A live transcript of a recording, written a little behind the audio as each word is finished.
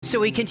So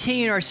we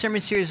continue our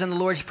sermon series on the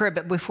Lord's Prayer,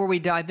 but before we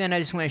dive in, I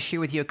just want to share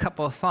with you a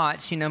couple of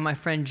thoughts. You know, my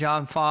friend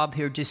John Fobb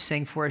here just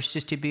sang for us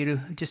just a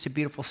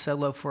beautiful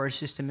solo for us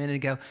just a minute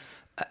ago.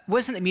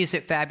 Wasn't the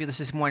music fabulous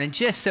this morning?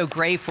 Just so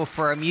grateful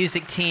for our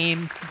music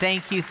team.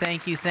 Thank you,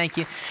 thank you, thank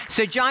you.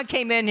 So John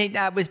came in,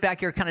 I was back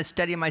here kind of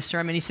studying my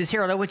sermon. He says,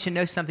 Harold, I want you to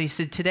know something. He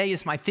said, today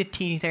is my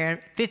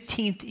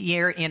 15th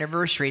year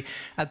anniversary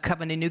of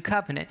Covenant New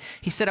Covenant.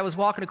 He said, I was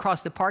walking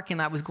across the parking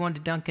lot, I was going to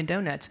Dunkin'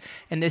 Donuts,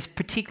 and this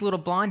petite little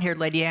blonde-haired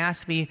lady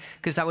asked me,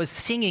 because I was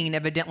singing,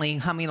 evidently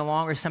humming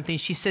along or something.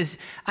 She says,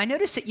 I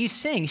noticed that you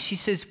sing. She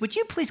says, would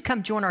you please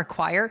come join our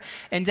choir?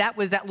 And that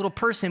little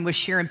person was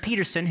Sharon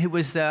Peterson, who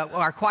was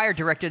our choir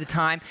director at the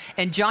time,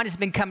 and John has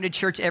been coming to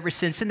church ever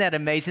since. Isn't that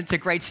amazing? It's a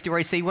great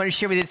story. So you want to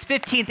share with his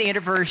 15th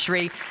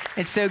anniversary,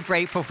 and so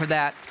grateful for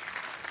that.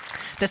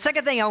 The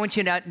second thing I want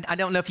you to know, I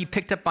don't know if you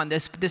picked up on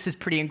this, but this is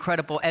pretty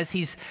incredible. As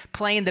he's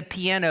playing the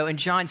piano and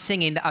John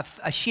singing,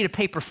 a sheet of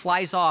paper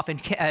flies off, and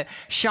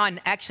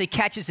Sean actually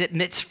catches it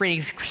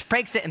mid-spring,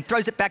 breaks it, and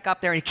throws it back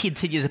up there and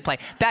continues to play.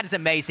 That is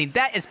amazing.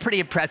 That is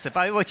pretty impressive.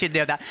 I want you to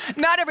know that.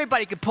 Not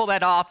everybody can pull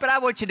that off, but I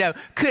want you to know,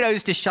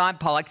 kudos to Sean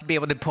Pollock to be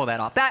able to pull that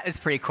off. That is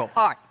pretty cool.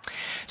 All right.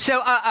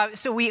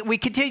 So we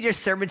continue our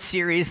sermon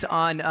series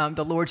on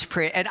the Lord's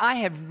Prayer, and I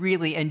have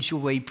really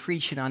enjoyed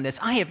preaching on this.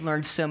 I have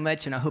learned so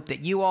much, and I hope that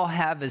you all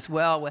have as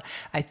well.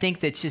 I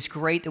think that it's just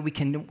great that we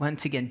can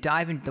once again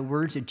dive into the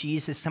words of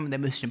Jesus, some of the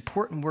most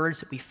important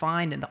words that we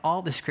find in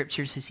all the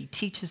scriptures as he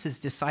teaches his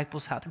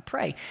disciples how to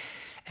pray.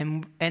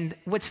 And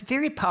what's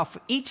very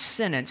powerful, each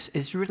sentence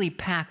is really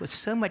packed with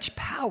so much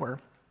power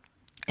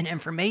and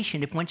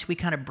information once we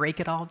kind of break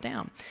it all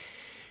down.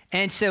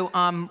 And so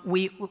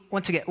we're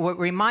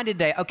reminded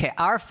today, okay,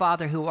 our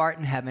Father who art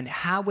in heaven,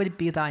 hallowed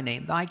be thy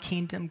name, thy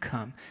kingdom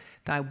come,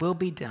 thy will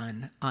be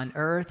done on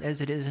earth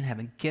as it is in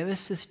heaven. Give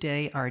us this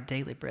day our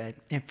daily bread,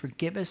 and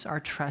forgive us our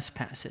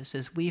trespasses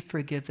as we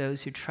forgive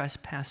those who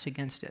trespass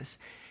against us.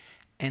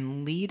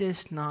 And lead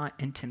us not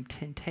into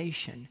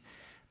temptation,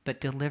 but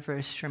deliver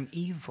us from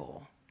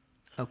evil.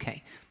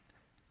 Okay.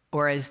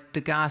 Or as the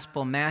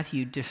gospel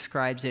Matthew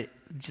describes it,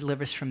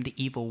 deliver us from the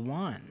evil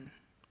one.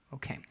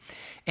 Okay,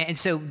 and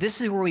so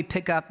this is where we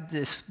pick up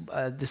this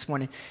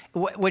morning,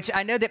 which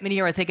I know that many of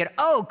you are thinking,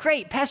 oh,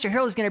 great, Pastor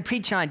Harold is going to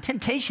preach on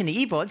temptation to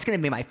evil. It's going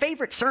to be my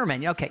favorite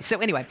sermon. Okay, so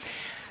anyway,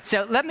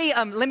 so let me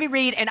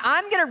read, and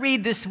I'm going to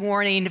read this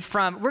morning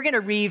we're going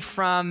to read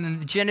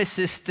from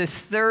Genesis, the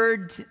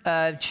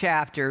 3rd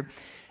chapter,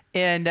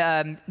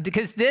 and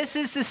because this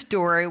is the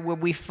story where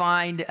we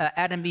find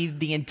Adam and Eve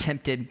being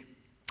tempted.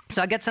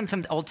 So I got some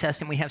from the Old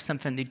Testament. We have some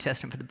from the New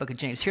Testament for the book of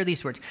James. Here are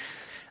these words.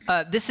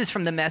 This is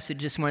from the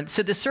Message this morning.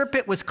 So the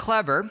serpent was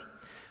clever,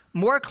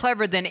 more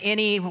clever than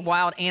any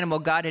wild animal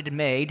God had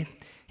made.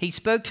 He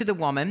spoke to the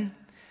woman,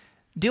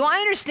 do I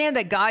understand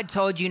that God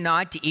told you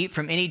not to eat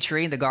from any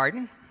tree in the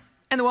garden?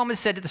 And the woman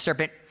said to the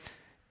serpent,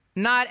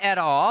 not at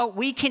all.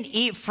 We can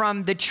eat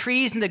from the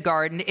trees in the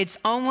garden. It's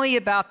only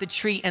about the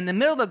tree in the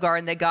middle of the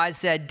garden that God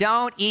said,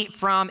 don't eat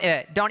from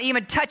it. Don't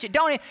even touch it.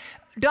 Don't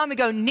even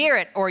go near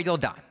it or you'll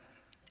die.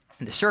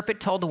 And the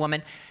serpent told the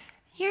woman,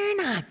 you're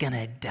not going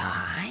to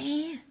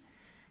die.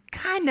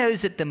 God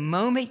knows that the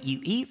moment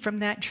you eat from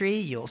that tree,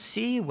 you'll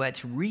see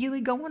what's really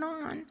going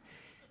on.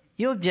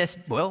 You'll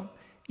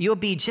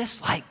be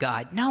just like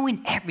God,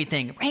 knowing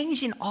everything,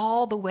 ranging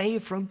all the way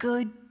from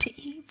good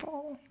to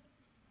evil.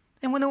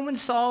 And when the woman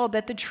saw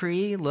that the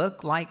tree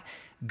looked like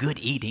good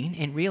eating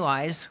and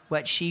realized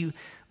what she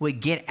would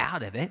get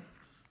out of it,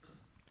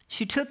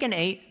 she took and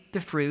ate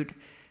the fruit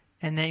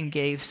and then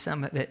gave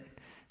some of it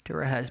to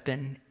her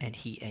husband, and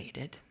he ate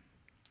it.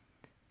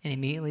 And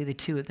immediately the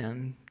two of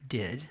them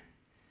did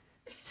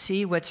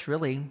see what's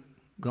really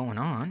going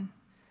on,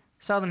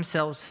 saw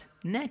themselves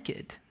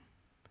naked.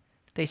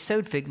 They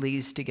sewed fig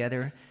leaves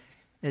together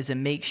as a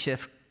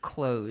makeshift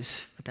clothes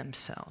for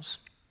themselves.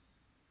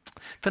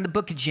 From the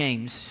book of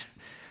James,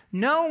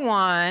 no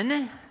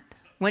one,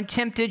 when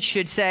tempted,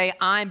 should say,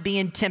 I'm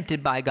being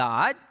tempted by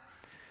God.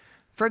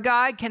 For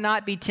God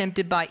cannot be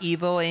tempted by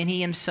evil, and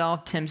he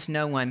himself tempts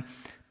no one.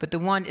 But the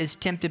one is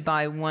tempted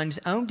by one's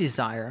own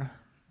desire,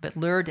 but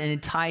lured and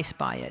enticed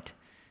by it.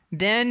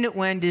 Then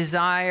when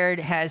desired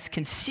has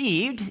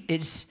conceived,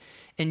 it's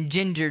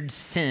engendered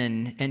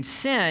sin. And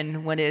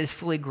sin, when it is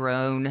fully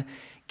grown,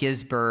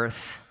 gives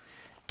birth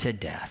to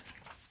death.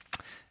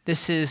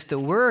 This is the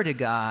word of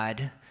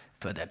God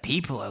for the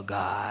people of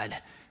God.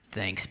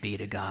 Thanks be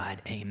to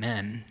God.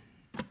 Amen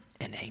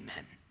and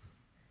amen.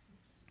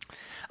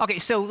 Okay,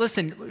 so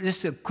listen,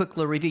 just a quick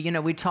little review. You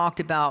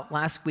know,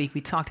 last week,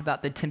 we talked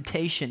about the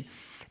temptation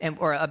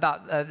or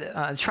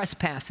about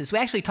trespasses. We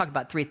actually talked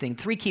about three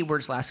key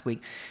words last week.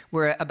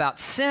 We're about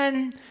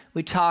sin,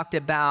 we talked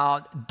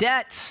about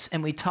debts,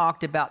 and we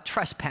talked about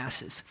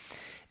trespasses.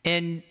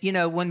 And, you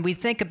know, when we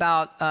think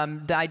about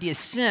the idea of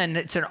sin,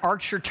 it's an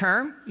archer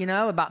term, you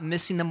know, about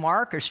missing the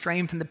mark or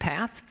straying from the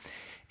path.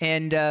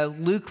 And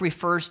Luke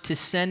refers to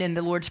sin in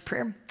the Lord's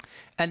Prayer.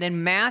 And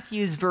then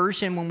Matthew's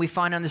version, when we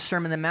find on the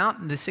Sermon on the Mount,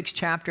 in the 6th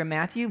chapter of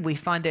Matthew, we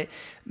find that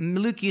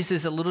Luke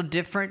uses a little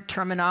different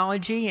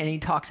terminology, and he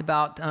talks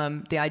about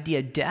the idea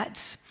of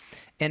debts.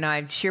 And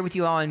I share with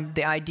you all on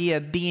the idea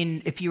of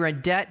being, if you were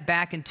in debt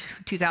back in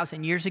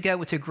 2,000 years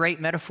ago, it's a great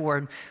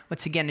metaphor.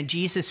 Once again, and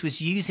Jesus was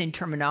using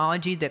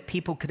terminology that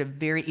people could have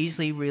very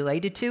easily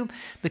related to,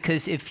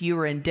 because if you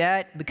were in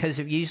debt, because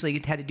it usually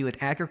it had to do with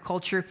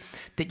agriculture,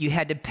 that you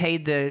had to pay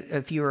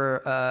if you were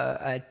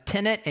a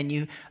tenant and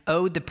you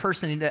owed the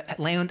person that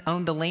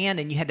owned the land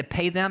and you had to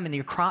pay them and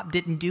your crop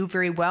didn't do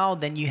very well,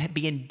 then you had to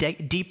be in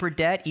deeper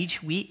debt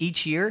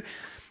each year.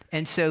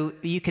 And so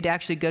you could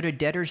actually go to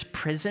debtor's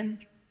prison.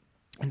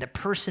 And the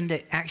person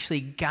that actually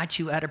got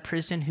you out of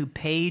prison, who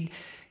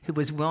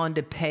was willing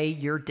to pay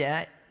your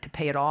debt, to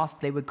pay it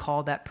off, they would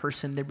call that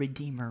person the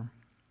Redeemer.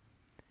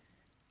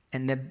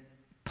 And the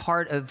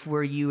part of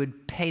where you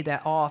would pay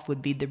that off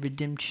would be the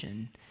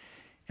redemption.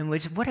 And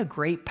what a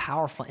great,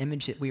 powerful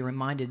image that we were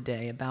reminded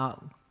today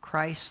about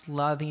Christ's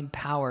loving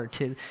power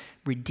to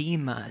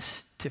redeem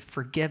us, to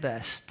forgive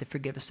us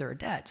our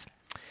debts.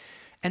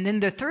 And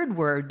then the third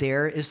word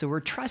there is the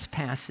word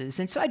trespasses.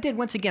 And so I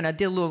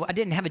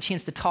didn't have a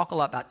chance to talk a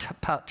lot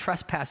about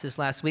trespasses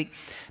last week,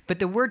 but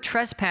the word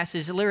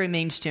trespasses literally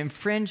means to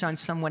infringe on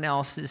someone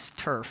else's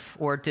turf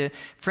or to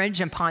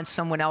infringe upon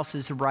someone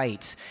else's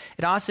rights.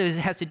 It also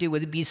has to do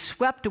with being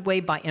swept away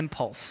by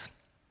impulse.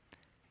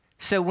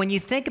 So when you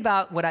think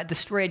about the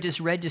story I just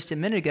read just a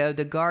minute ago,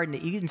 the Garden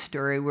of Eden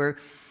story,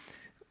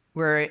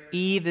 where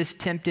Eve is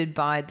tempted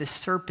by the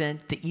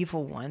serpent, the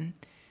evil one,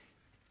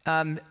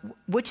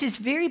 which is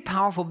very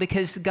powerful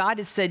because God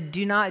has said,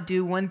 do not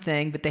do one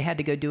thing, but they had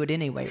to go do it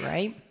anyway,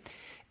 right?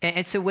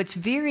 And so what's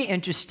very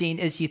interesting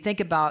is you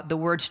think about the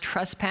words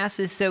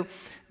trespasses. So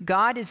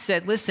God has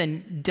said,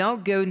 listen,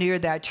 don't go near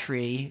that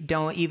tree.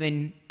 Don't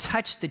even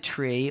touch the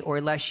tree or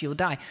else you'll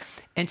die.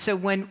 And so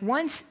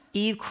once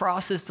Eve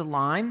crosses the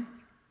line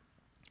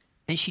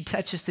and she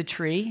touches the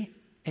tree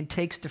and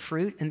takes the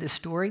fruit in this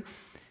story,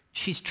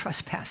 she's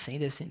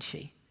trespassing, isn't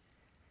she?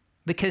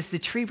 Because the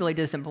tree really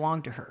doesn't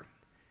belong to her.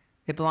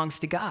 It belongs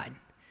to God.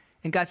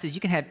 And God says,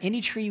 you can have any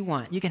tree you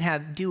want. You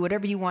can do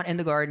whatever you want in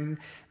the garden,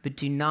 but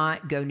do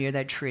not go near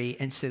that tree.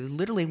 And so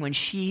literally when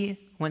she,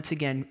 once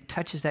again,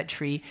 touches that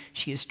tree,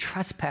 she is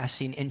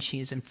trespassing and she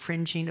is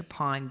infringing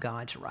upon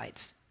God's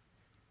rights.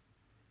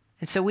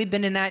 And so we've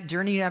been in that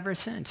journey ever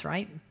since,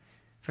 right?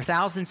 For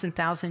thousands and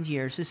thousands of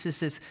years. This is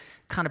this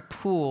kind of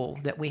pool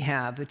that we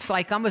have. It's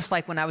almost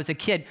like when I was a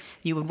kid,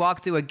 you would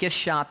walk through a gift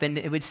shop and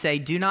it would say,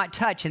 do not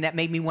touch. And that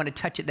made me want to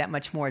touch it that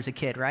much more as a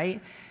kid, right?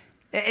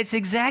 It's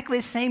exactly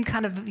the same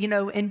kind of,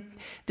 in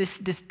this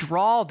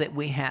draw that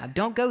we have.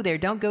 Don't go there,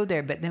 don't go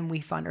there. But then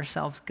we find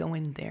ourselves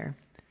going there.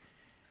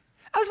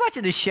 I was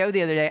watching this show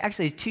the other day,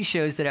 actually 2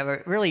 shows that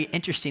were really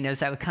interesting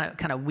as I would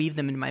kind of weave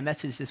them into my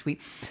message this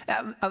week.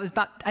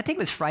 I think it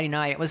was Friday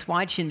night, I was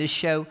watching this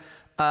show,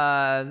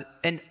 and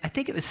I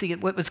think it was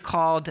what was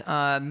called,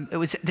 it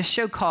was the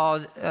show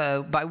called,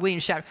 by William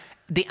Shatner,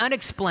 The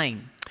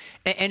Unexplained.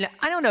 And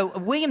I don't know,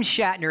 William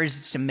Shatner is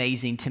just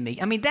amazing to me.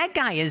 I mean, that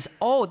guy is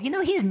old.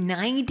 He's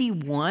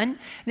 91.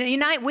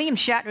 William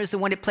Shatner is the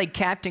one that played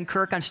Captain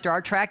Kirk on Star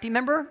Trek. Do you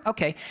remember?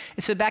 Okay.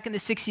 And so back in the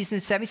 60s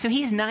and 70s. So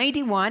he's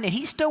 91 and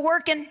he's still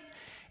working.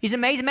 He's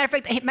amazing. Matter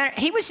of fact,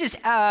 he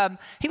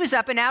was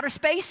up in outer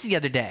space the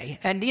other day.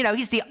 And,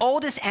 he's the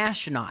oldest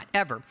astronaut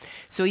ever.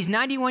 So he's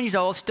 91 years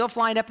old, still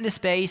flying up into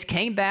space,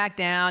 came back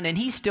down, and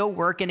he's still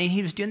working. And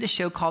he was doing this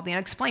show called The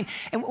Unexplained.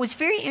 And what was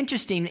very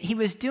interesting, he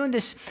was doing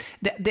this,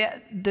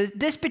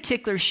 this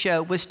particular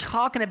show was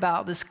talking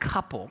about this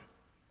couple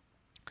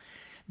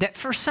that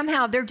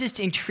somehow they're just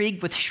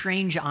intrigued with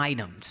strange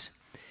items.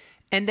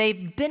 And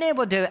they've been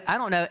able to, I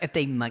don't know if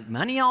they make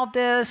money off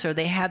this or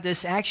they have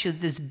this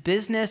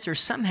business or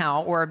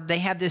somehow, or they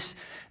have this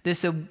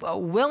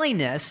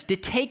willingness to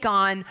take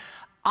on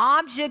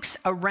objects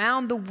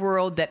around the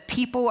world that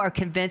people are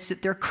convinced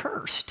that they're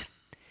cursed.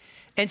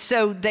 And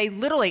so they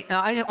literally,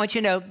 I want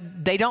you to know,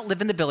 they don't live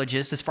in the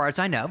villages as far as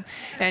I know.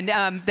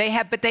 And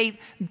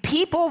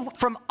people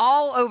from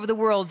all over the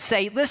world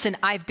say, listen,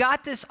 I've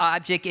got this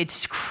object.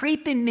 It's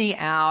creeping me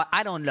out.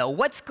 I don't know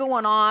what's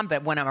going on,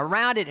 but when I'm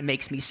around it, it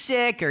makes me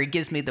sick or it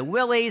gives me the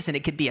willies, and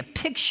it could be a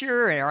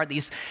picture or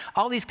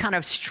all these kind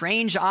of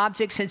strange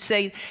objects. And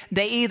say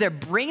they either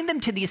bring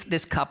them to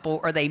this couple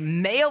or they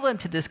mail them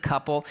to this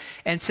couple.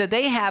 And so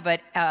they have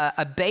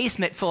a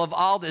basement full of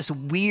all this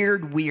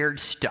weird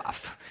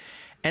stuff.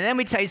 And let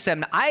me tell you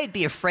something, I'd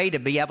be afraid to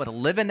be able to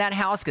live in that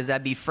house because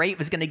I'd be afraid it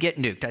was going to get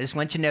nuked. I just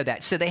want you to know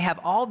that. So they have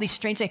all these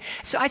strange things.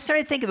 So I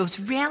started thinking, it was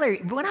really,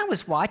 when I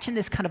was watching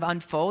this kind of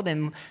unfold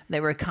and they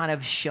were kind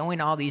of showing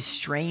all these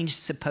strange,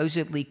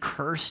 supposedly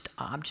cursed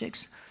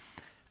objects,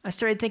 I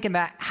started thinking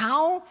about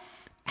how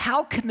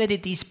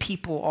committed these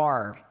people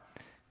are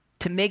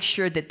to make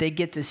sure that they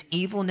get this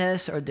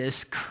evilness or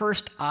this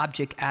cursed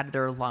object out of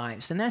their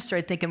lives. And then I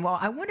started thinking, well,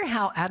 I wonder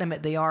how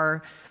adamant they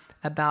are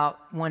about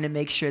wanting to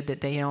make sure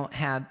that they don't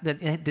have, that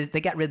they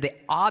got rid of the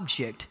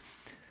object,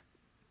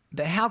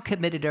 but how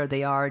committed are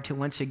they to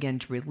once again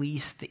to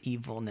release the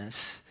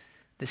evilness,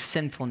 the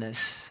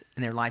sinfulness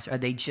in their lives? Are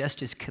they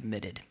just as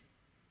committed?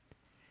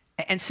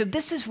 And so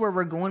this is where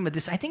we're going with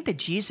this. I think that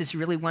Jesus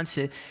really wants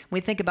to, when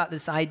we think about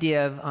this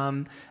idea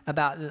of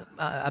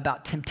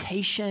about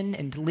temptation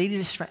and lead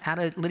us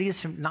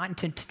from not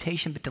into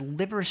temptation, but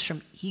deliver us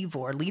from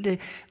evil, or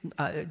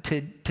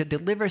to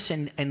deliver us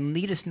and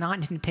lead us not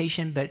into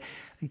temptation, but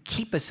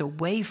keep us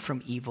away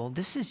from evil.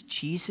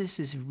 Jesus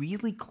is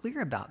really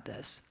clear about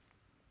this.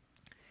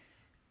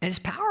 And it's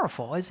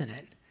powerful, isn't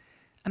it?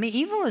 I mean,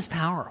 evil is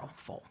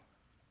powerful.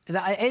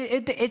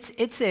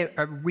 It's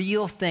a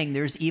real thing.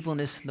 There's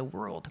evilness in the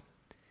world.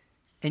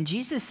 And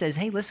Jesus says,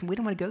 hey, listen, we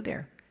don't want to go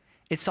there.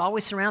 It's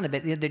always surrounded,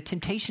 but the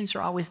temptations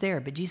are always there.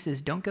 But Jesus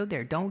says, don't go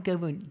there. Don't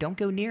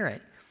go near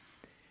it.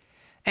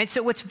 And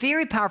so what's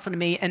very powerful to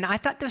me, and I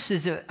thought this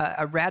is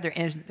a rather,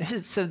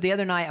 so the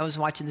other night I was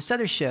watching this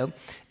other show,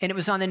 and it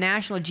was on the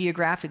National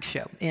Geographic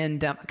show, and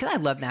because I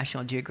love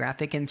National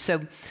Geographic, and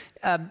so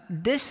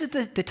this is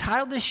the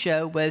title of the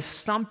show was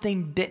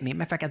Something Bit Me.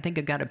 Matter of fact, I think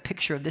I've got a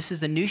picture of this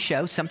is the new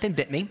show, Something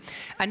Bit Me.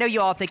 I know you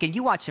all thinking,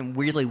 you watch some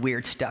really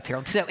weird stuff,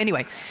 Harold. So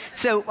anyway,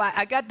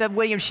 I got the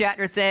William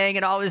Shatner thing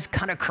and all this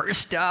kind of curse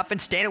stuff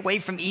and staying away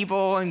from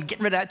evil and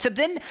getting rid of that.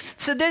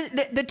 So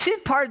the two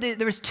part,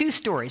 there was two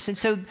stories. And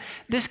so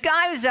this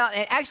guy was out,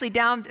 actually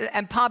down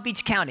in Palm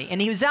Beach County,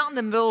 and he was out in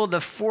the middle of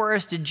the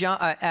forest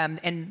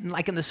and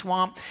like in the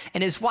swamp,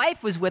 and his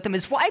wife was with him.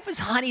 His wife was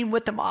hunting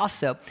with him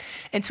also.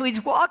 And so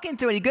he's walking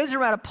through, and he goes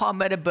around a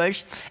palmetto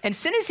bush, and as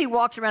soon as he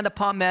walks around the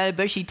palmetto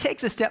bush, he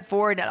takes a step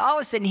forward, and all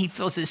of a sudden he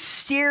feels a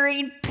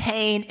searing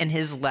pain in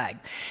his leg.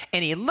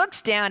 And he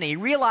looks down, and he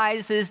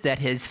realizes that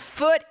his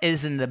foot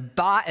is in the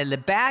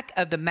back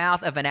of the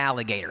mouth of an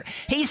alligator.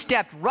 He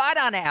stepped right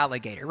on an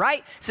alligator,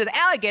 right? So the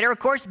alligator, of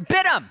course,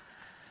 bit him.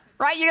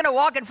 Right? You're going to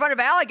walk in front of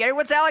an alligator.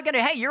 What's the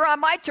alligator? Hey, you're on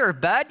my turf,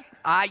 bud.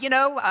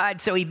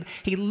 So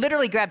he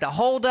literally grabbed a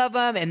hold of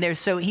him, and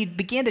so he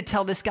began to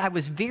tell. This guy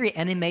was very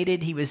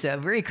animated. He was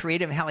very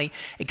creative in how he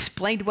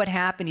explained what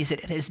happened. He said,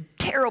 it is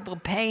terrible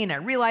pain. I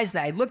realized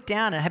that I looked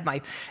down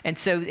and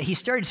so he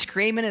started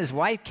screaming, and his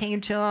wife came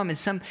to him,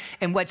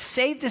 and what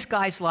saved this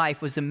guy's life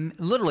was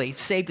literally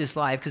saved his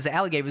life, because the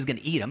alligator was going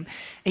to eat him.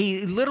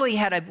 He literally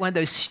had one of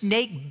those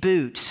snake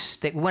boots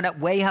that went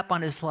way up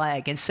on his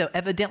leg, and so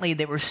evidently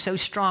they were so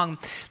strong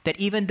that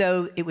even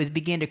though it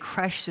began to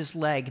crush his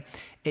leg,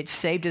 it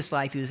saved his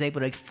life. He was able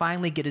to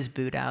finally get his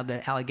boot out of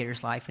the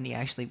alligator's life, and he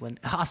actually went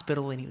to the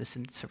hospital, and he was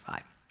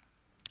survived.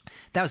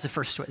 That was the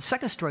first story. The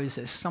second story is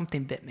this: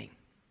 Something Bit Me.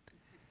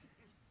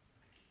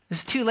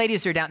 There's two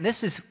ladies that are down.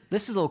 This is a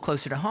little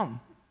closer to home.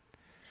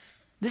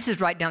 This is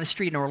right down the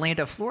street in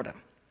Orlando, Florida.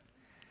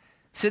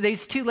 So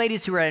these two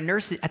ladies who are at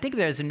I think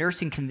there was a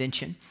nursing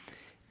convention,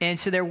 and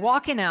so they're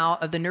walking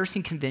out of the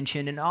nursing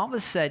convention, and all of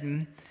a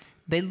sudden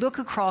they look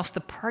across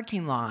the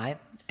parking lot,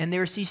 and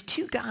there's these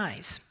two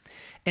guys.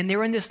 And they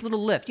were in this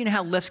little lift. You know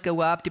how lifts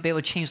go up to be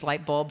able to change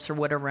light bulbs or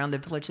whatever around the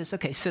villages?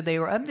 Okay, so they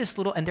were up this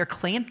little, and they're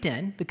clamped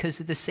in because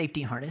of the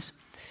safety harness.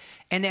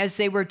 And as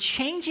they were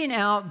changing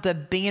out the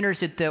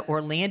banners at the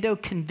Orlando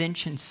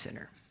Convention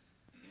Center,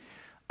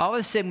 all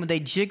of a sudden when they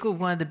jiggled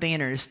one of the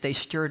banners, they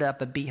stirred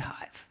up a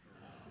beehive.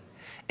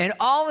 And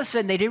all of a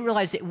sudden they didn't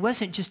realize it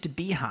wasn't just a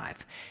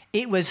beehive.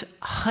 It was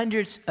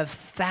hundreds of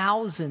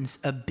thousands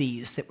of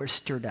bees that were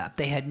stirred up.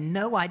 They had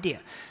no idea.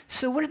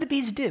 So what did the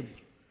bees do?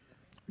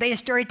 They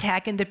started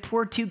attacking the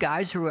poor two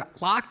guys who were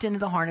locked into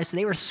the harness.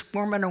 They were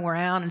swarming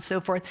around and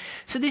so forth.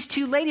 So these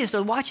two ladies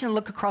are watching them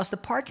look across the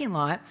parking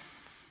lot,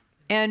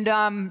 and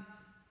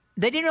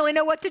they didn't really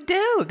know what to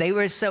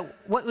do. So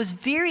what was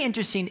very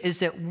interesting is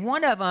that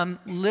one of them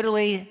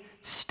literally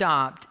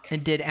stopped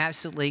and did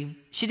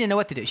she didn't know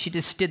what to do. She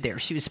just stood there.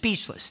 She was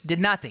speechless, did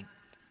nothing.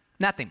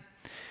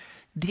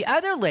 The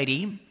other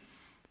lady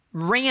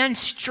ran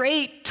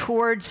straight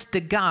towards the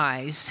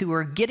guys who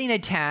were getting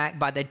attacked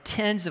by the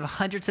tens of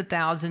hundreds of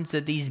thousands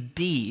of these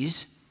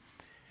bees,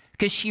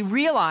 because she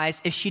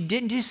realized if she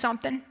didn't do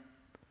something,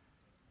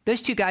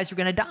 those two guys were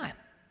going to die.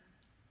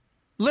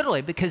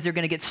 Literally, because they're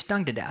going to get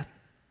stung to death.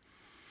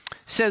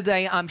 So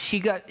she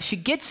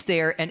gets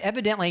there, and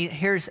evidently,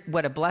 here's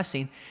what a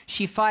blessing.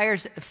 She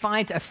finds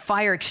a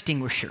fire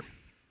extinguisher,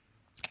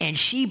 and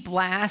she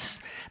blasts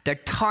the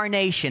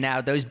tarnation out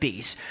of those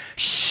bees.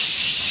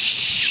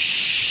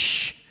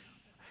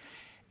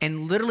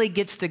 And literally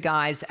gets the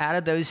guys out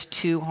of those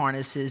two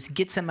harnesses,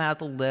 gets them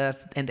out of the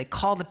lift, and they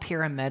call the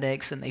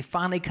paramedics, and they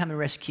finally come and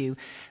rescue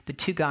the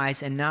two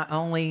guys, and not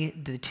only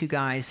the two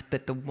guys,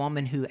 but the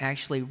woman who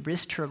actually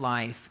risked her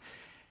life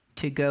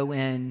to go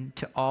in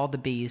to all the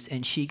bees,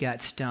 and she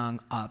got stung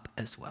up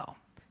as well.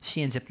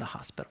 She ends up in the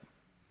hospital.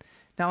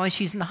 Now, when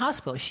she's in the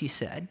hospital, she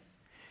said,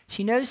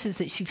 she notices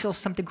that she feels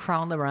something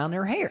crawling around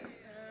her hair.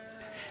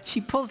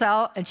 she pulls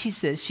out and she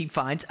says she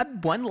finds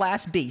one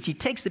last bee. She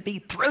takes the bee,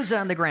 throws it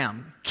on the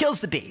ground,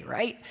 kills the bee,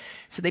 right?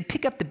 So they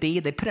pick up the bee,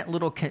 they put it in a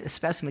little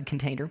specimen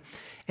container,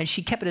 and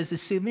she kept it as a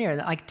souvenir.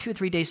 Like 2 or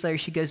 3 days later,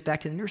 she goes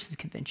back to the nurses'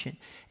 convention,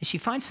 and she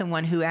finds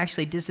someone who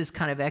actually is this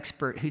kind of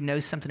expert who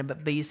knows something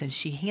about bees, and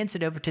she hands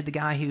it over to the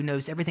guy who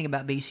knows everything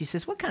about bees. She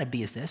says, "What kind of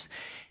bee is this?"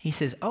 He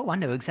says, "Oh, I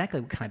know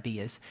exactly what kind of bee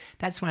it is.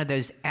 That's one of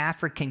those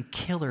African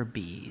killer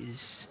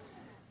bees."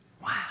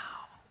 Wow.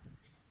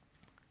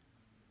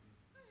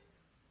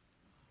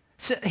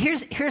 So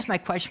here's my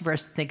question for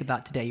us to think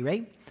about today. You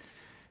ready?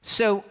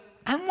 So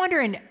I'm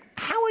wondering,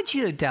 how would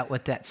you have dealt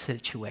with that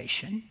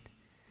situation?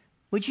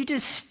 Would you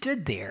just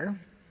stood there,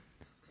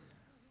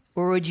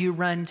 or would you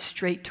run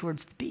straight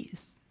towards the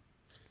bees?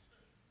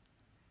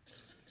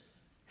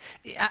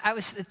 I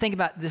was thinking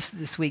about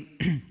this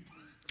week.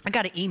 I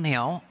got an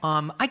email.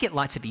 I get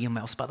lots of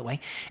emails, by the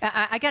way.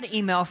 I got an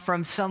email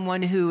from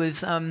someone who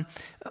was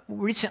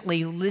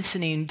recently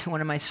listening to one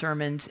of my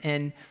sermons,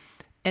 and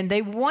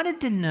they wanted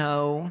to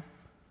know.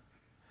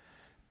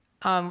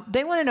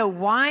 They want to know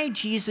why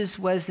Jesus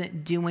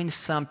wasn't doing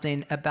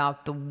something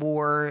about the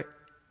war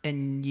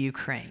in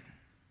Ukraine.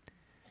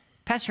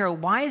 Pastor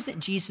Harold, why isn't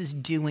Jesus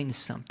doing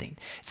something?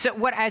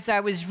 So as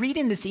I was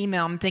reading this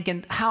email, I'm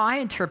thinking how I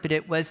interpret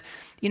it was,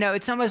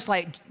 it's almost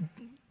like,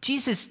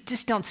 Jesus,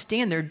 just don't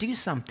stand there, do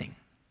something.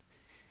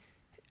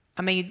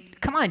 I mean,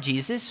 come on,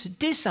 Jesus,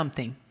 do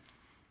something.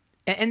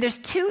 And there's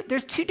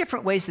two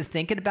different ways of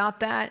thinking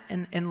about that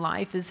in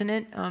life, isn't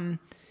it?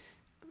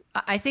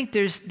 I think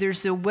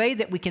there's a way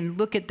that we can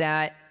look at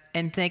that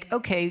and think,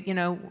 okay,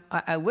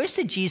 I wish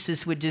that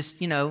Jesus would just,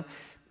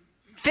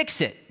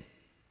 fix it.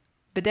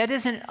 But that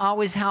isn't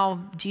always how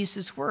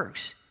Jesus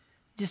works.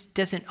 Just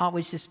doesn't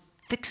always just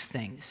fix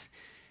things,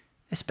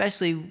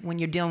 especially when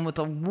you're dealing with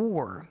a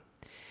war.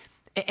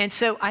 And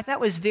so I thought it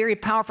was very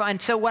powerful.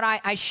 And so what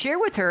I share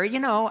with her,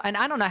 and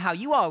I don't know how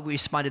you all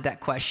responded to that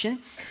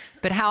question,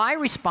 but how I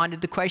responded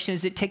to the question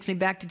is it takes me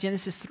back to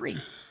Genesis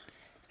 3.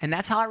 And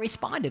that's how I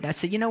responded. I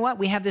said, you know what?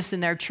 We have this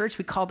in our church.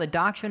 We call it the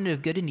doctrine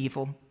of good and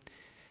evil.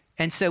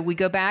 And so we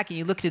go back and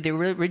you look at the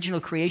original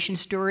creation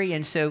story.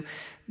 And so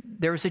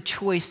there was a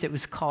choice that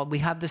was called, we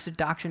have this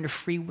doctrine of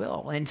free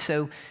will. And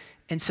so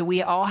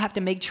we all have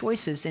to make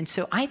choices. And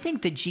so I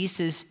think that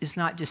Jesus is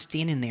not just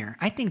standing there.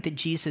 I think that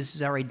Jesus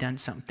has already done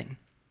something.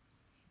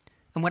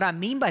 And what I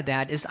mean by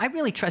that is I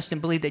really trust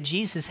and believe that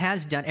Jesus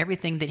has done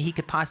everything that he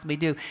could possibly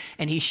do.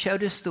 And he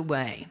showed us the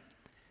way.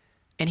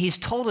 And he's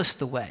told us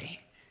the way.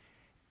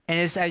 And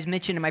as I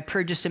mentioned in my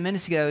prayer just a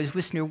minute ago, as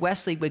Listener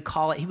Wesley would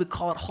call it, he would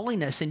call it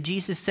holiness. And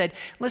Jesus said,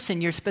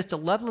 listen, you're supposed to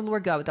love the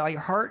Lord God with all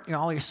your heart,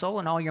 all your soul,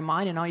 and all your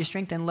mind, and all your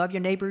strength, and love your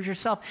neighbor as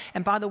yourself.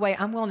 And by the way,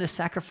 I'm willing to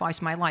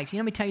sacrifice my life.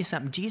 Let me tell you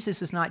something.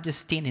 Jesus is not just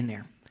standing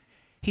there.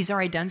 He's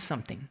already done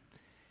something.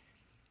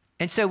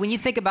 And so when you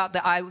think about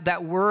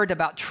that word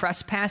about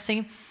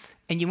trespassing,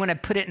 and you want to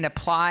put it and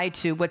apply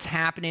to what's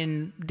happening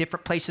in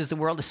different places of the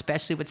world,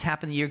 especially what's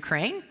happening in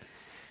Ukraine,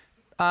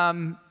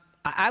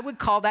 I would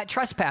call that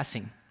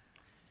trespassing.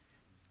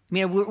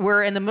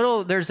 We're in the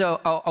middle, there's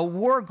a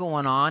war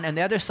going on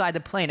the other side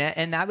of the planet,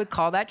 and I would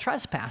call that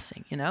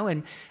trespassing,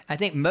 and I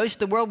think most of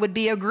the world would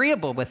be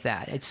agreeable with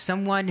that. It's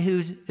someone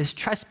who is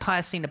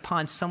trespassing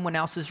upon someone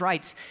else's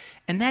rights,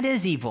 and that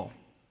is evil.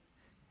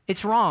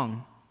 It's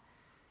wrong.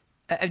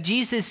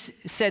 Jesus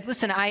said,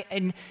 listen,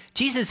 and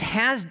Jesus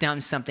has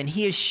done something.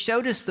 He has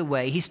showed us the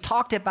way. He's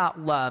talked about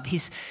love.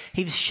 He's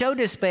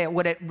showed us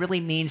what it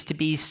really means to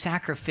be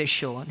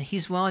sacrificial, and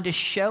he's willing to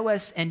show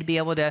us and to be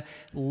able to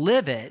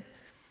live it.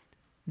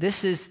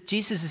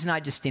 Jesus is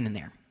not just standing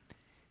there.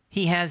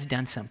 He has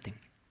done something.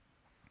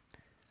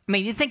 I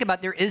mean, you think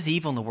about there is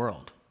evil in the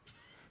world.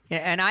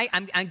 And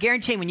I'm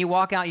guaranteeing when you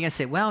walk out, you're going to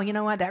say, well, you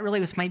know what? That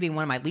really was maybe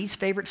one of my least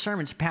favorite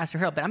sermons, Pastor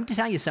Harold. But I'm going to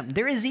tell you something.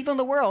 There is evil in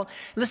the world.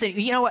 Listen,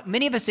 you know what?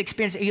 Many of us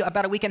experienced it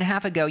about a week and a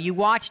half ago. You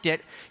watched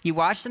it. You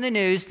watched in the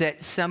news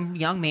that some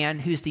young man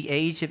who's the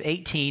age of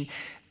 18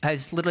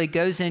 literally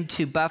goes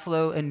into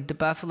Buffalo,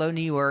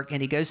 New York,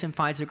 and he goes and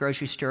finds a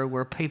grocery store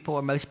where people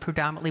are most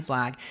predominantly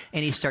black,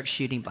 and he starts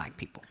shooting black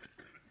people.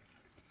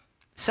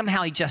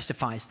 Somehow he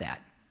justifies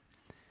that.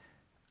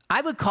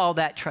 I would call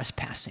that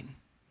trespassing,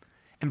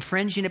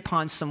 infringing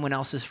upon someone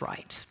else's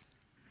rights.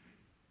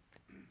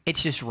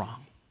 It's just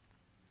wrong.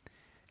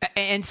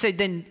 And so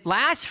then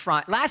last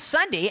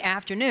Sunday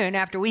afternoon,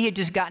 after we had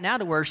just gotten out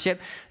of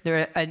worship,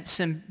 there are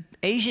some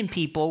Asian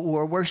people who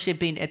are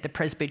worshiping at the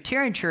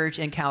Presbyterian Church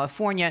in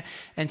California,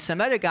 and some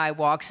other guy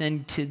walks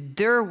into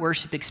their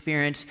worship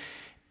experience,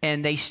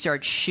 and they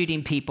start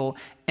shooting people,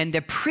 and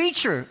the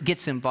preacher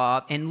gets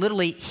involved, and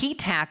literally he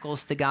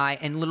tackles the guy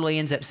and literally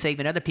ends up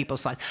saving other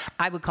people's lives.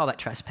 I would call that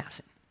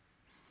trespassing.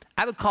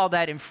 I would call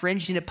that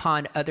infringing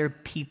upon other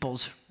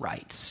people's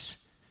rights.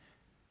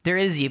 There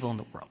is evil in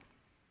the world.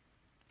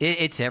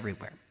 It's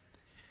everywhere.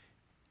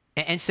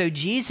 And so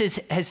Jesus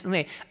has,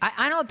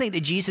 I don't think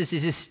that Jesus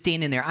is just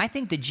standing there. I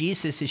think that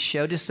Jesus has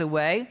showed us the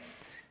way,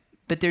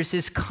 but there's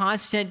this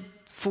constant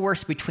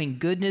force between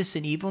goodness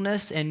and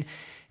evilness, and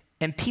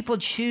people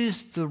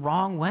choose the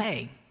wrong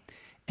way.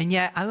 And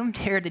yet, I'm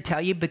here to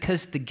tell you,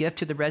 because the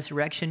gift of the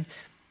resurrection,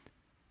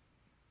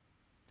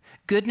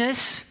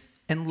 goodness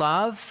and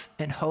love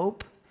and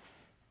hope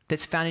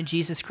that's found in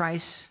Jesus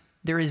Christ,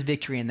 there is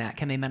victory in that.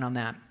 Can we amen on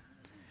that?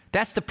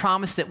 That's the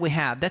promise that we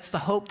have. That's the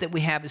hope that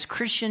we have as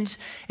Christians.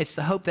 It's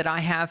the hope that I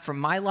have for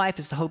my life.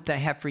 It's the hope that I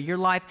have for your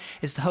life.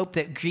 It's the hope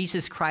that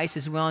Jesus Christ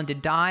is willing to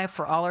die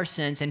for all our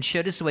sins and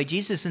showed us the way.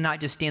 Jesus is not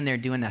just standing there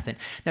doing nothing.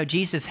 No,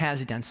 Jesus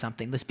has done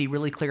something. Let's be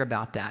really clear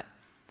about that.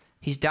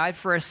 He's died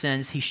for our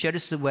sins. He showed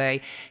us the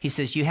way. He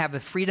says you have a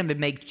freedom to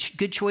make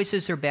good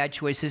choices or bad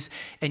choices,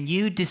 and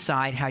you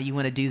decide how you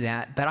want to do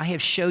that. But I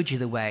have showed you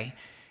the way.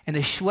 And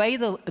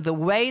the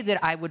way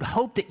that I would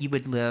hope that you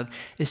would live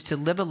is to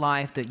live a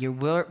life that you're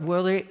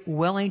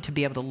willing to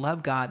be able to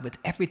love God with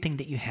everything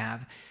that you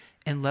have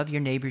and love your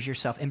neighbors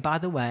yourself. And by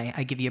the way,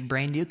 I give you a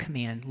brand new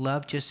command: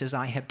 love just as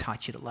I have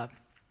taught you to love.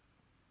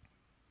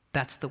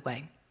 That's the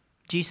way.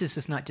 Jesus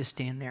is not just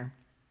standing there.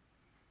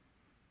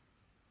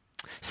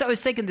 So I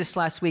was thinking this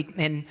last week,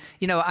 and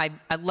I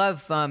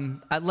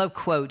love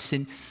quotes,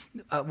 and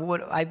I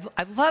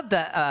love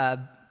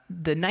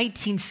the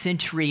 19th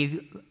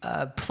century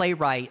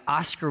playwright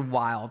Oscar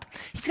Wilde.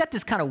 He's got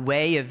this kind of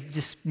way of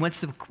just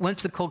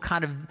whimsical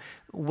kind of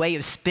way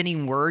of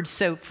spinning words.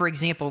 So, for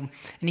example,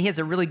 and he has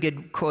a really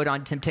good quote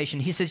on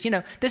temptation. He says,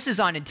 this is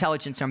on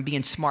intelligence, on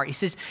being smart. He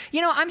says,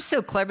 I'm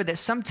so clever that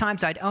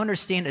sometimes I don't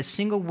understand a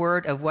single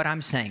word of what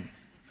I'm saying.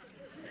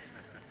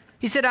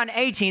 He said on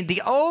 18,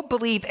 the old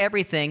believe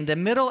everything, the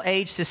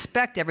middle-aged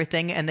suspect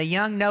everything, and the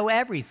young know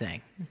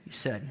everything, he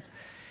said.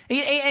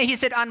 He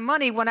said, on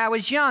money, when I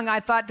was young, I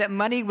thought that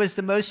money was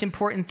the most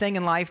important thing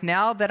in life.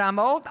 Now that I'm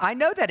old, I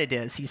know that it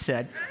is, he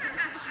said.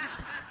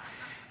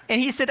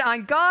 And he said,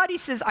 on God, he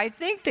says, I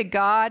think that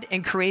God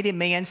and created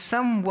man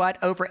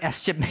somewhat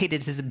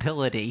overestimated his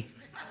ability.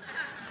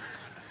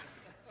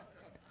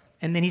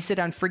 And then he said,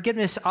 on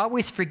forgiveness,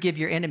 always forgive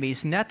your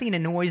enemies. Nothing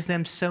annoys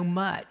them so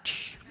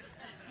much.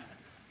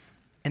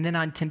 And then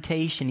on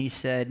temptation, he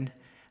said,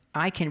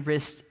 I can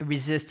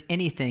resist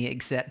anything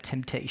except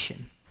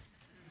temptation.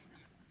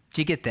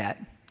 Do you get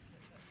that?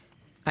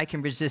 I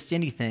can resist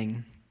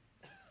anything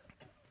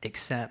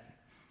except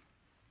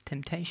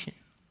temptation.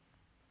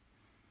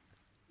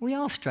 We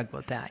all struggle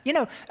with that.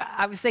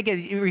 I was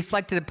thinking, you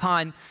reflected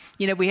upon,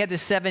 we have the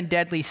 7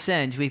 deadly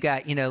sins. We've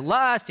got,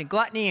 lust and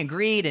gluttony and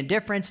greed and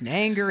indifference and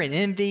anger and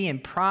envy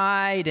and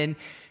pride, and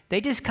they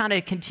just kind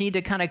of continue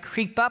to kind of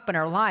creep up in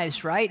our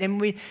lives, right?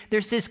 And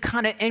there's this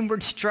kind of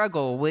inward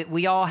struggle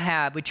we all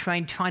have. We're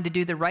trying to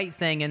do the right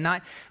thing and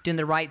not doing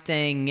the right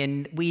thing.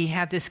 And we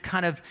have this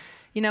kind of,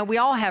 we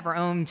all have our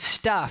own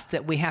stuff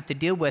that we have to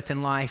deal with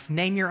in life.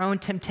 Name your own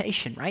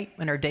temptation, right?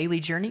 In our daily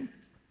journey.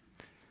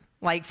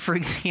 Like, for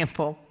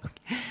example,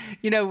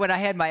 when I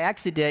had my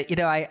accident,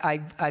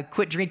 I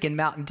quit drinking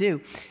Mountain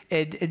Dew.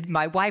 And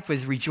my wife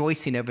was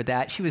rejoicing over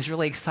that. She was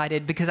really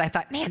excited because I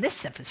thought, man, this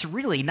stuff is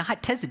really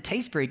not, doesn't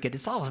taste very good.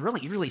 It's all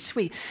really, really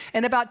sweet.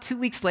 And about 2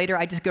 weeks later,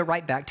 I just go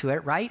right back to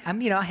it, right?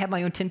 I have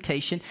my own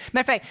temptation.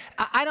 Matter of fact,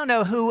 I don't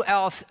know who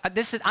else,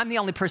 I'm the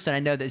only person I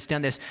know that's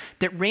done this,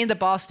 that ran the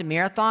Boston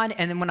Marathon.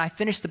 And then when I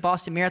finished the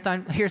Boston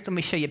Marathon, let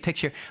me show you a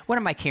picture. What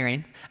am I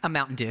carrying? A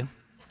Mountain Dew,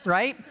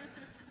 right?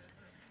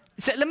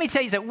 So let me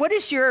tell you something. What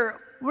is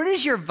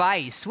your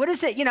vice? What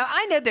is it?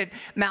 I know that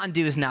Mountain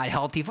Dew is not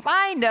healthy.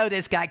 I know that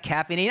it's got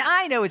caffeine.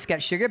 I know it's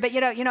got sugar, but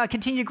I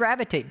continue to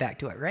gravitate back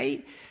to it,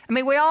 right? I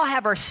mean, we all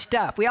have our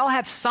stuff. We all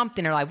have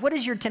something in our life. What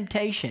is your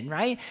temptation,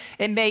 right?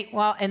 And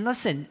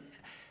listen,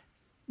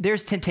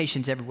 there's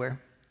temptations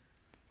everywhere.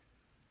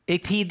 It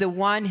could be the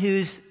one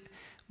who's,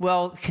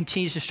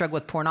 continues to struggle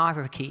with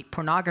pornography,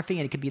 and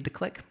it could be the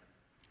click.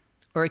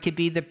 Or it could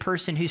be the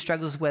person who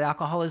struggles with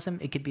alcoholism.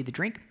 It could be the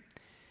drink.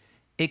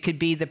 It could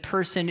be the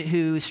person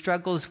who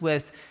struggles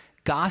with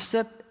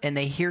gossip and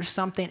they hear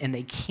something and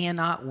they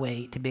cannot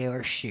wait to be able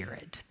to share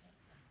it.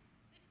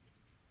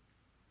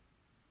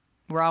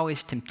 We're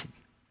always tempted.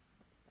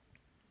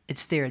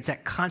 It's there. It's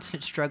that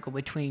constant struggle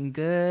between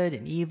good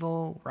and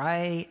evil,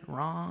 right,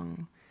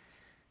 wrong.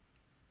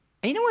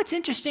 And you know what's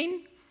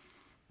interesting?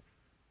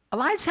 A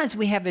lot of times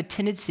we have a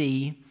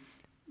tendency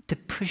to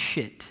push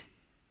it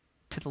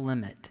to the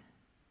limit.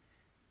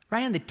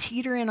 Right on the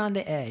teetering on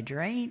the edge,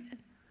 right?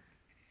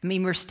 I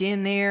mean, we're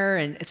standing there,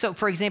 and so,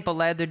 for example,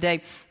 the other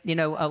day,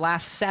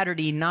 last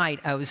Saturday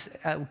night, I was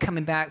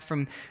coming back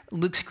from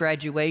Luke's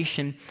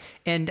graduation,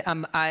 and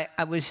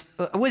it was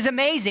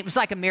amazing. It was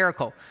like a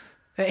miracle.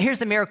 Here's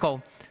the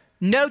miracle: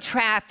 no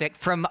traffic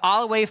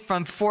all the way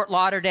from Fort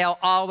Lauderdale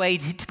all the way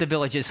to the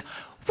Villages.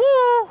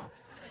 Woo!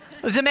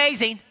 It was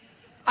amazing.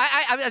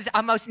 I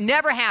almost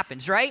never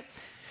happens, right?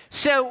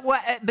 So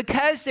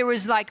because there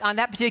was on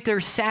that particular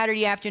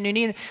Saturday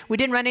afternoon, we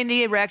didn't run into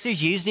a wreck.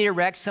 There's usually a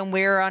wreck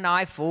somewhere on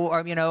I-4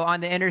 or,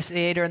 on the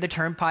interstate or on the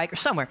turnpike or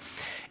somewhere.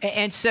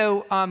 And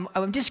so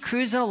I'm just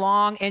cruising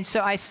along. And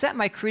so I set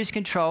my cruise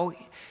control.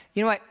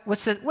 You know what?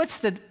 What's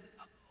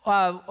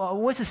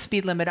the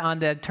speed limit on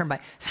the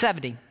turnpike?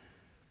 70.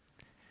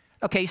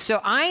 Okay,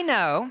 so I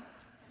know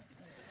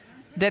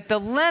that the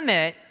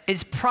limit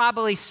is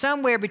probably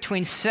somewhere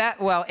between,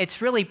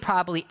 it's really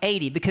probably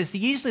 80, because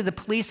usually the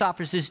police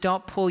officers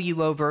don't pull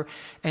you over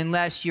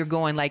unless you're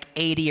going like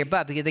 80 or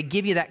above, because they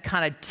give you that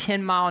kind of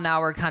 10 mile an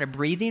hour kind of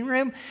breathing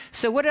room.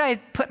 So what did I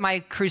put my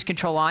cruise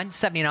control on?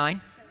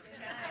 79.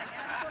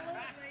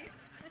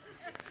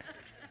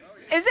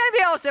 Is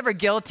anybody else ever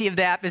guilty of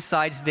that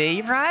besides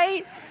me,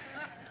 right?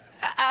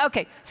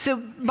 Okay,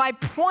 so my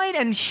point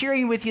in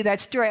sharing with you that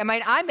story, I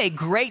mean, I made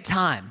great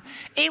time.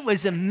 It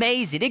was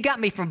amazing. It got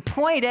me from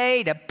point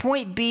A to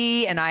point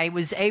B, and I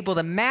was able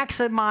to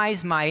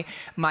maximize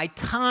my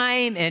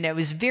time, and it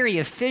was very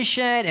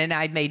efficient, and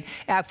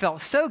I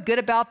felt so good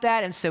about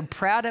that and so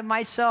proud of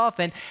myself,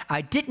 and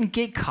I didn't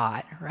get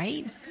caught,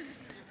 right?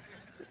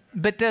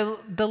 But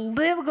the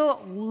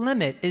legal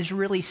limit is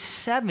really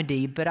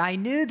 70, but I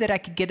knew that I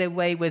could get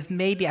away with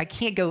maybe I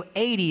can't go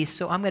 80,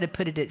 so I'm going to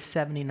put it at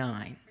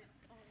 79.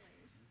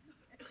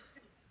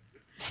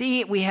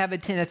 See,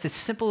 that's a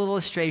simple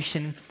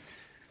illustration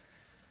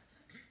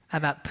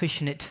about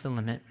pushing it to the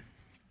limit.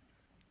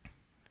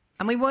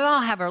 I mean, we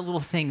all have our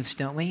little things,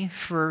 don't we,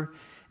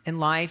 in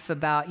life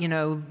about,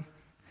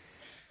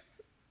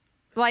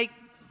 like,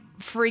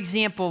 for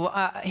example,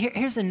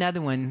 here's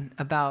another one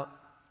about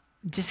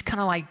just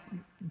kind of like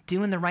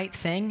doing the right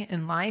thing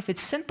in life.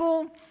 It's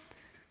simple,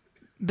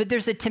 but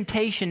there's a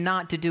temptation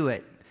not to do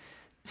it.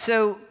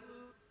 So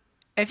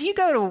if you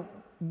go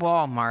to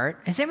Walmart,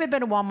 has anybody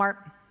been to Walmart?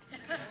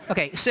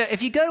 Okay, so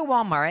if you go to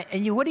Walmart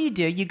and what do?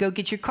 You go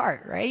get your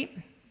cart, right?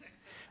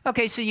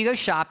 Okay, so you go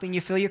shopping,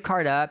 you fill your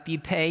cart up, you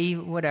pay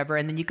whatever,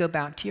 and then you go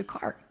back to your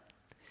cart.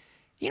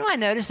 You know what I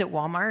noticed at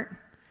Walmart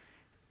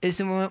is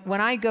when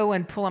I go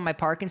and pull on my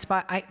parking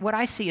spot, what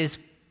I see is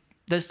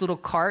those little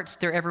carts,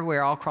 they're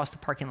everywhere all across the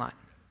parking lot.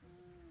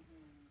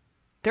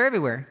 They're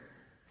everywhere.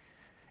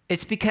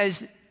 It's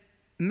because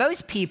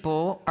most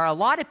people, or a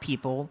lot of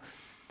people,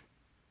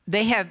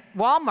 they have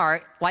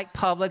Walmart, like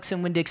Publix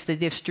and Winn-Dixie,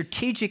 they've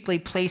strategically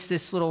placed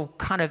this little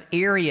kind of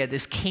area,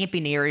 this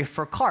camping area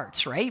for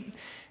carts, right?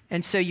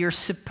 And so you're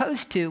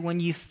supposed to, when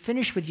you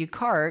finish with your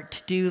cart,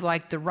 to do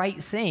like the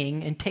right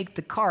thing and take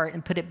the cart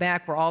and put it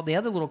back where all the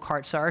other little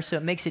carts are, so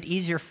it makes it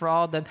easier for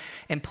all the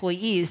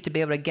employees to be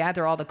able to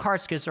gather all the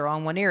carts because they're all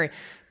in one area.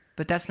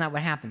 But that's not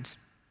what happens.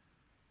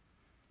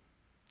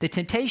 The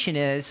temptation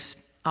is,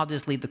 I'll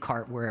just leave the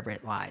cart wherever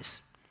it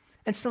lies.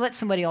 And so let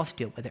somebody else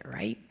deal with it,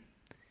 right?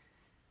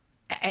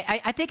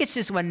 I think it's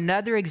just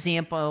another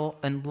example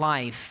in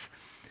life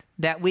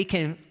that we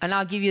can, and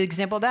I'll give you an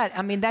example of that.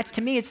 I mean,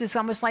 to me, it's just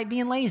almost like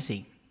being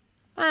lazy.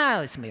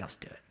 Let somebody else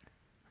do it,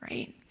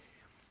 right?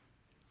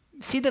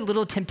 See the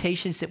little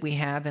temptations that we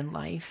have in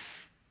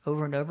life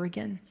over and over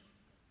again?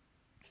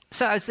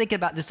 So I was thinking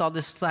about all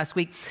this last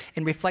week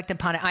and reflecting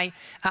upon it.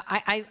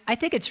 I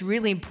think it's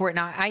really important.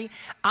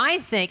 I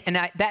think, and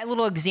that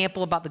little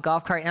example about the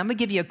golf cart, and I'm going to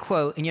give you a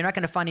quote, and you're not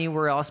going to find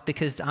anywhere else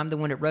because I'm the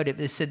one that wrote it,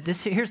 but it said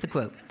this, here's the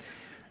quote.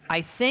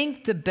 I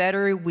think the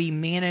better we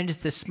manage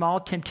the small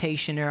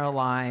temptation in our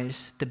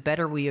lives, the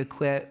better we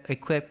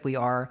equipped we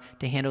are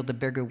to handle the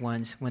bigger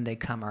ones when they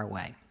come our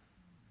way.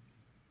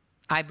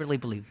 I really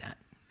believe that.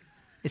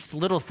 It's the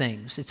little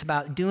things. It's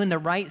about doing the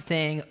right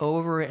thing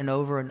over and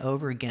over and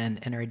over again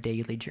in our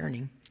daily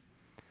journey.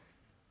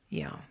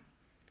 Yeah.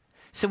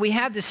 So we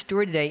have this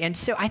story today, and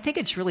so I think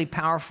it's really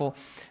powerful.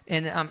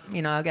 And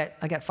I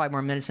got 5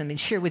 more minutes. Let me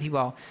share with you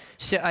all.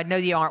 So I know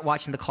you aren't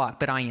watching the clock,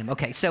 but I am.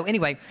 Okay. So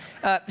anyway,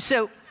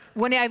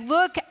 when I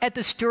look at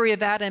the story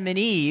of Adam and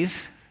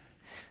Eve,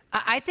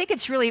 I think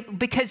it's really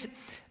because,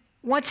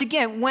 once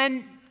again,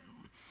 when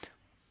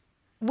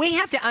we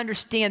have to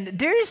understand that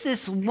there is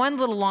this one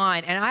little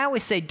line, and I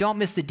always say don't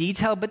miss the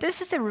detail, but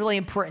this is a really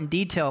important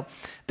detail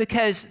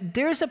because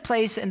there's a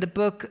place in the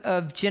book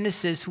of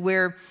Genesis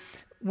where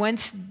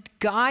once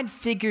God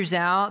figures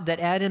out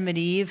that Adam and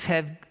Eve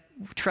have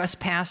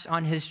trespassed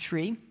on his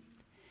tree,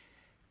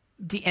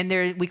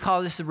 and we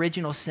call this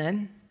original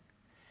sin,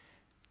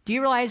 do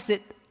you realize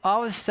that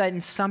all of a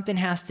sudden something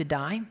has to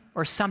die,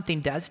 or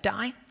something does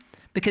die?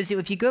 Because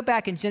if you go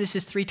back in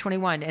Genesis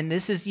 3:21, and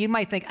this is, you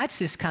might think that's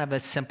just kind of a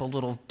simple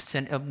little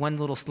one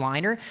little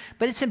liner,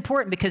 but it's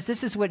important because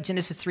this is what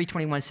Genesis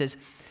 3:21 says.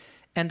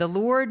 And the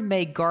Lord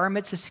made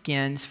garments of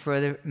skins for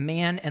the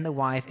man and the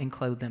wife and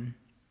clothed them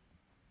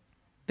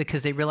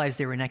because they realized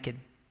they were naked.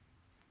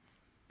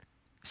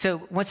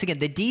 So once again,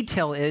 the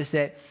detail is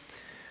that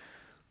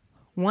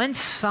once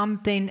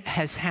something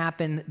has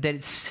happened that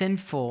is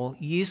sinful,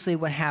 usually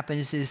what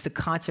happens is the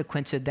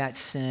consequence of that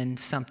sin,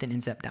 something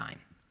ends up dying.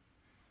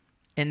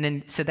 And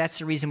then, so that's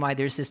the reason why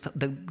there's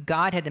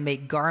God had to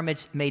make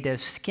garments made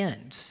of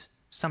skins.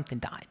 Something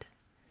died.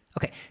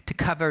 Okay, to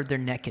cover their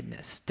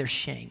nakedness, their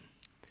shame.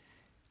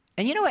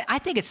 And you know what? I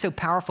think it's so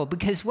powerful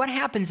because what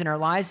happens in our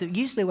lives,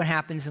 usually what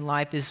happens in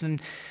life is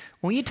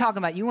when you talk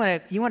about you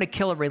want to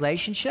kill a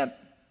relationship,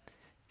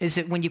 is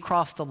it when you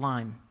cross the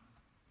line.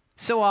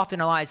 So often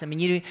in our lives, I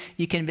mean,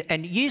 you can,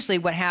 and usually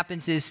what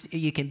happens is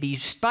you can be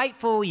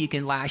spiteful, you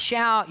can lash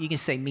out, you can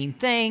say mean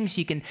things,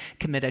 you can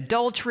commit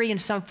adultery in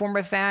some form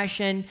or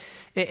fashion.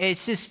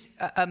 It's just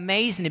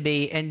amazing to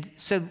me. And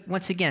so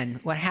once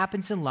again, what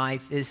happens in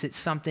life is that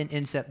something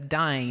ends up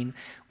dying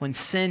when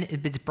sin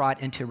is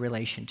brought into a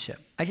relationship.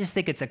 I just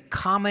think it's a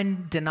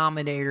common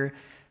denominator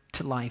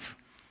to life.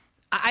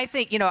 I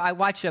think, I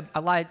watch a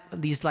lot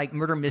of these like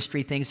murder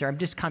mystery things that I'm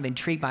just kind of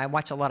intrigued by. I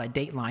watch a lot of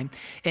Dateline.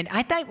 And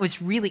I thought it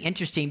was really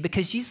interesting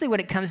because usually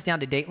when it comes down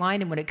to Dateline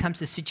and when it comes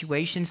to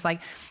situations,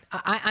 like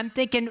I'm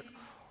thinking,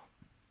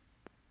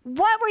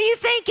 what were you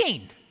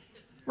thinking?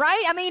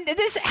 Right? I mean,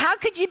 how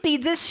could you be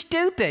this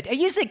stupid? It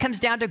usually comes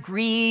down to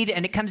greed,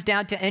 and it comes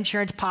down to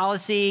insurance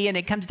policy, and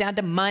it comes down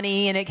to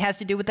money, and it has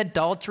to do with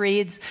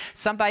adultery.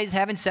 Somebody's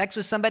having sex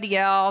with somebody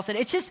else, and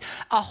it's just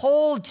a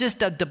whole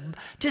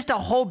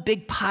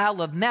big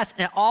pile of mess.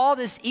 And all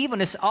this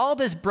evilness, all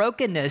this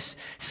brokenness,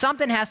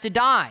 something has to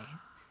die.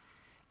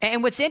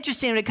 And what's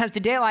interesting when it comes to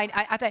Dateline,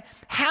 I thought,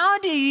 how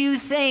do you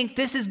think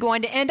this is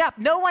going to end up?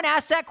 No one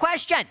asked that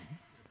question.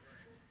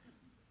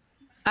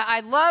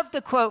 I love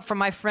the quote from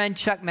my friend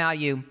Chuck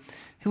Mallew,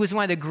 who was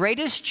one of the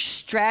greatest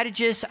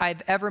strategists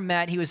I've ever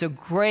met. He was a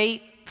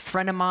great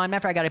friend of mine. Matter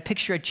of fact, I got a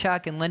picture of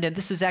Chuck and Linda.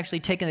 This was actually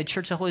taken at the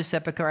Church of Holy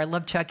Sepulchre. I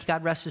love Chuck.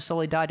 God rest his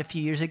soul. He died a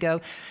few years ago.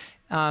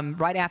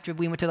 Right after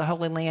we went to the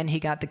Holy Land, he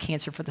got the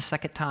cancer for the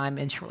second time,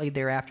 and shortly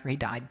thereafter, he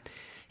died.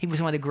 He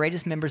was one of the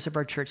greatest members of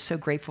our church. So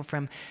grateful for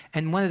him.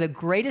 And one of the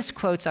greatest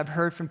quotes I've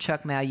heard from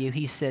Chuck Mallew,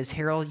 he says,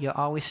 "Harold, you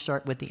always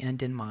start with the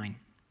end in mind."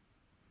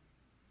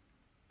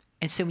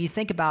 And so when you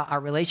think about our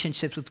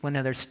relationships with one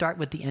another, start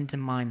with the end in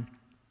mind.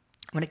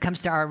 When it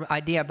comes to our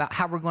idea about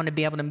how we're going to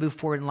be able to move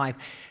forward in life,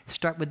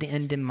 start with the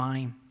end in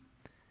mind.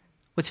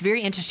 What's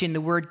very interesting, the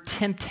word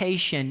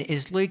temptation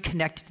is literally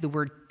connected to the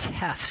word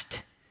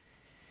test.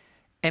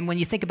 And when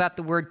you think about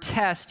the word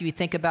test, you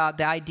think about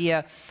the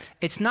idea,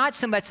 it's not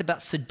so much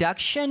about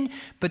seduction,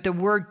 but the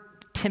word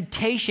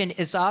temptation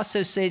is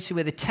also associated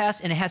with a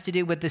test, and it has to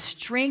do with the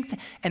strength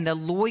and the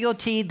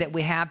loyalty that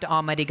we have to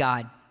Almighty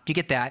God. Do you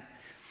get that?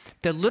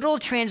 The literal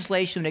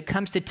translation when it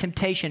comes to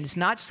temptation is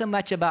not so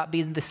much about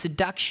being the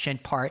seduction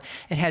part.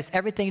 It has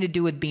everything to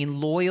do with being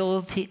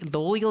loyalty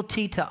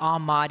to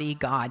Almighty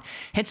God.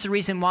 Hence the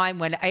reason why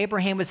when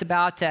Abraham was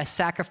about to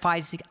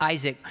sacrifice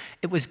Isaac,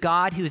 it was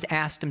God who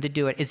asked him to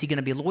do it. Is he going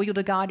to be loyal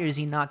to God, or is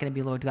he not going to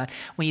be loyal to God?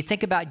 When you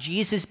think about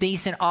Jesus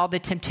facing all the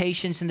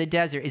temptations in the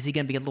desert, is he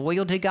going to be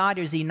loyal to God,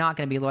 or is he not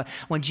going to be loyal?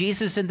 When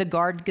Jesus in the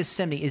Garden of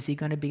Gethsemane, is he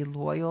going to be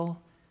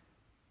loyal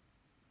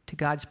to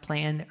God's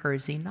plan, or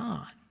is he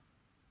not?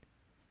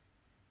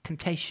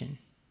 Temptation.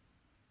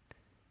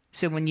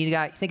 So when you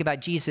think about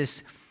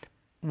Jesus,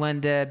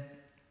 when the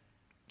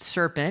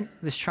serpent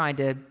was trying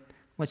to,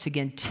 once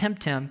again,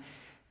 tempt him,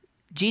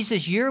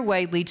 Jesus, your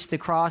way leads to the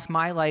cross,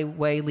 my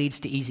way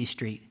leads to easy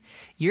street.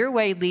 Your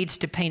way leads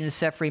to pain and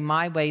suffering,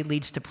 my way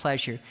leads to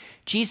pleasure.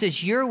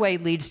 Jesus, your way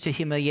leads to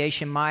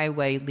humiliation, my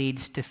way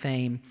leads to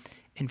fame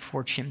and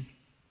fortune.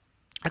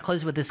 I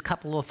close with this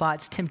couple of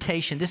thoughts.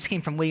 Temptation. This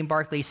came from William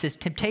Barclay. He says,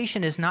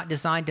 temptation is not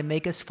designed to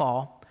make us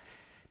fall.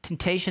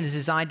 Temptation is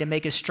designed to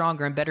make us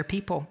stronger and better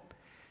people.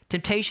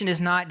 Temptation is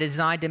not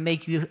designed to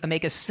make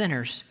us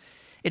sinners.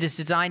 It is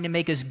designed to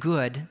make us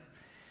good.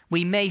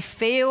 We may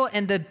fail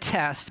in the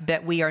test,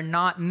 but we are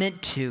not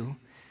meant to.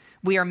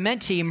 We are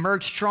meant to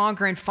emerge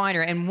stronger and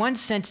finer. In one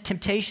sense,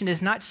 temptation is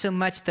not so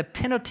much the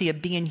penalty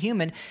of being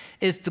human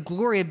as the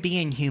glory of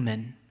being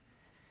human.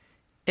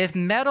 If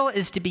metal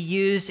is to be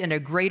used in a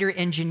greater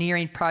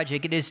engineering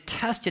project, it is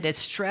tested at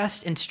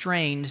stress and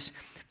strains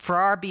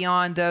far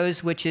beyond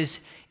those which is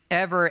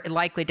ever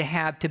likely to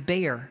have to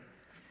bear.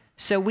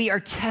 So we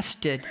are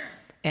tested,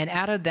 and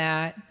out of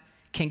that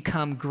can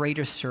come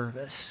greater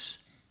service.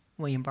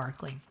 William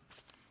Barclay.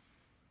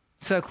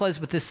 So I'll close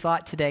with this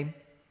thought today.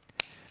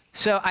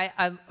 So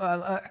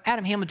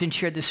Adam Hamilton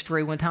shared this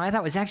story one time. I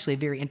thought it was actually a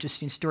very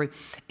interesting story.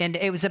 And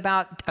it was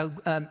about,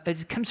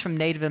 it comes from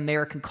Native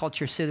American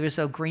culture. So there's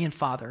a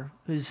grandfather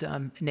who's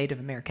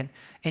Native American,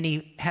 and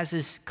he has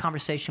this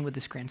conversation with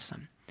his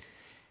grandson.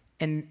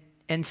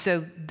 And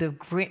so the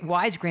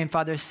wise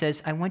grandfather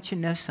says, I want you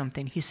to know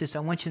something. He says,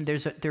 I want you to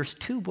know there's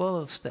two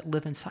wolves that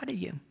live inside of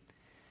you.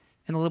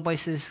 And the little boy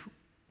says,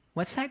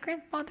 what's that,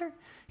 grandfather?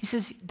 He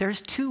says, there's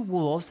two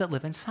wolves that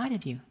live inside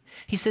of you.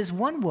 He says,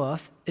 one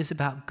wolf is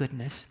about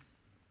goodness.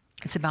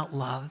 It's about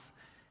love.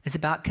 It's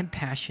about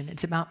compassion.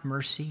 It's about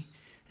mercy.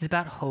 It's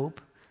about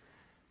hope.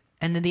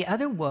 And then the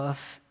other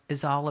wolf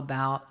is all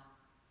about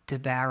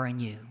devouring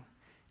you.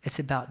 It's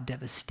about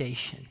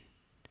devastation.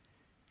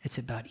 It's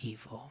about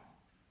evil.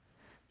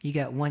 You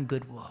got one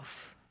good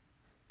wolf.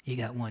 You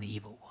got one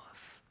evil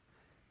wolf.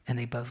 And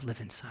they both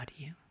live inside of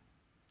you.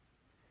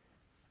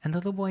 And the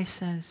little boy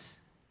says,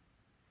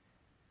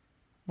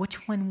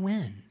 which one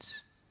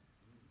wins?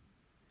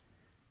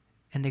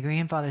 And the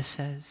grandfather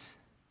says,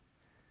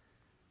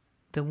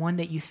 the one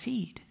that you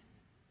feed.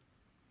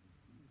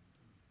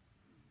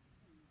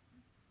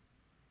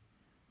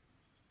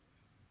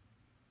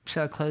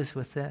 So I close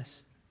with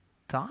this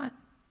thought.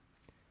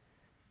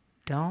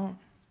 Don't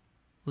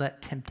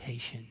let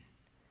temptation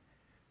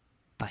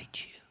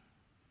bite you.